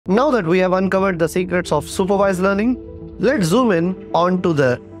Now that we have uncovered the secrets of supervised learning, let's zoom in onto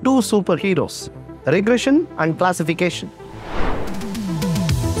the two superheroes, regression and classification.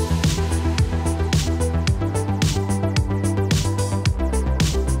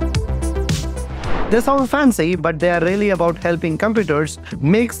 They sound fancy, but they are really about helping computers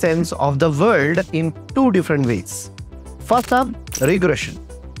make sense of the world in two different ways. First up, regression.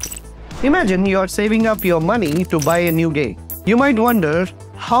 Imagine you are saving up your money to buy a new game. You might wonder,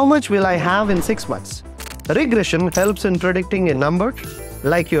 how much will I have in 6 months? Regression helps in predicting a number,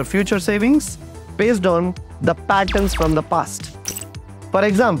 like your future savings, based on the patterns from the past. For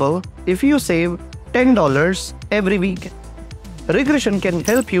example, if you save $10 every week, regression can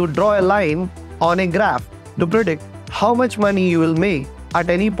help you draw a line on a graph to predict how much money you will make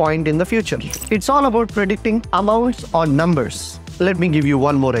at any point in the future. It's all about predicting amounts or numbers. Let me give you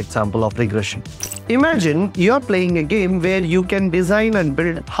one more example of regression. Imagine you're playing a game where you can design and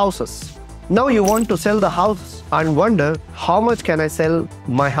build houses. Now you want to sell the house and wonder, how much can I sell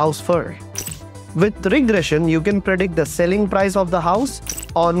my house for? With regression, you can predict the selling price of the house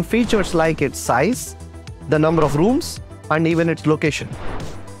on features like its size, the number of rooms, and even its location.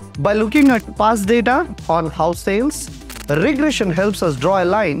 By looking at past data on house sales, regression helps us draw a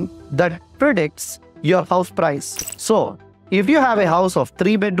line that predicts your house price. So, if you have a house of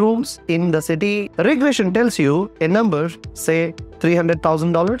 3 bedrooms in the city, regression tells you a number, say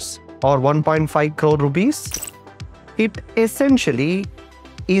 $300,000 or 1.5 crore rupees. It essentially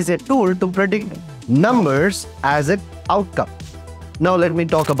is a tool to predict numbers as an outcome. Now let me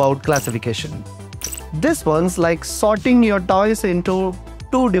talk about classification. This one's like sorting your toys into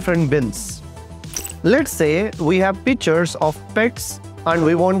two different bins. Let's say we have pictures of pets and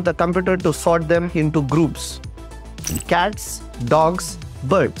we want the computer to sort them into groups: cats, dogs,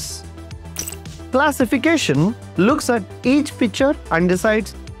 birds. Classification looks at each picture and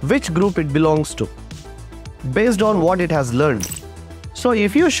decides which group it belongs to, based on what it has learned. So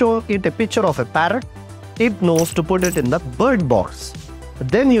if you show it a picture of a parrot, it knows to put it in the bird box.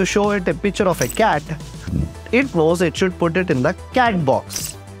 Then you show it a picture of a cat, it knows it should put it in the cat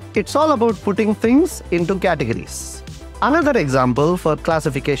box. It's all about putting things into categories. Another example for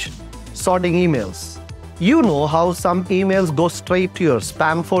classification: sorting emails. You know how some emails go straight to your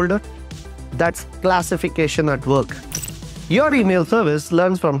spam folder? That's classification at work. Your email service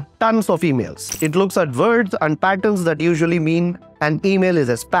learns from tons of emails. It looks at words and patterns that usually mean an email is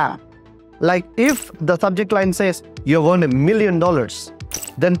a spam. Like if the subject line says, "You've won $1 million,"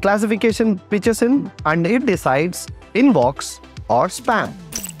 then classification pitches in and it decides inbox or spam.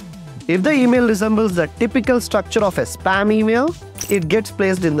 If the email resembles the typical structure of a spam email, it gets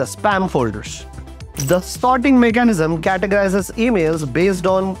placed in the spam folders. The sorting mechanism categorizes emails based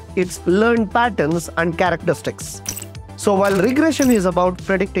on its learned patterns and characteristics. So while regression is about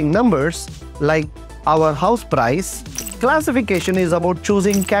predicting numbers, like our house price, classification is about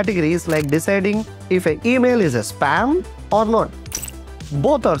choosing categories, like deciding if an email is a spam or not.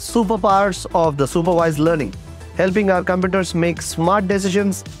 Both are superpowers of the supervised learning, helping our computers make smart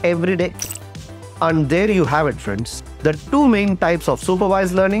decisions every day. And there you have it, friends. The two main types of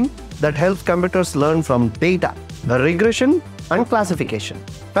supervised learning that helps computers learn from data: regression and classification.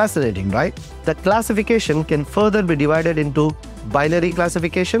 Fascinating, right? The classification can further be divided into binary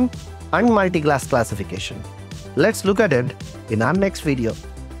classification and multi-class classification. Let's look at it in our next video.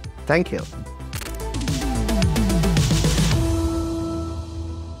 Thank you.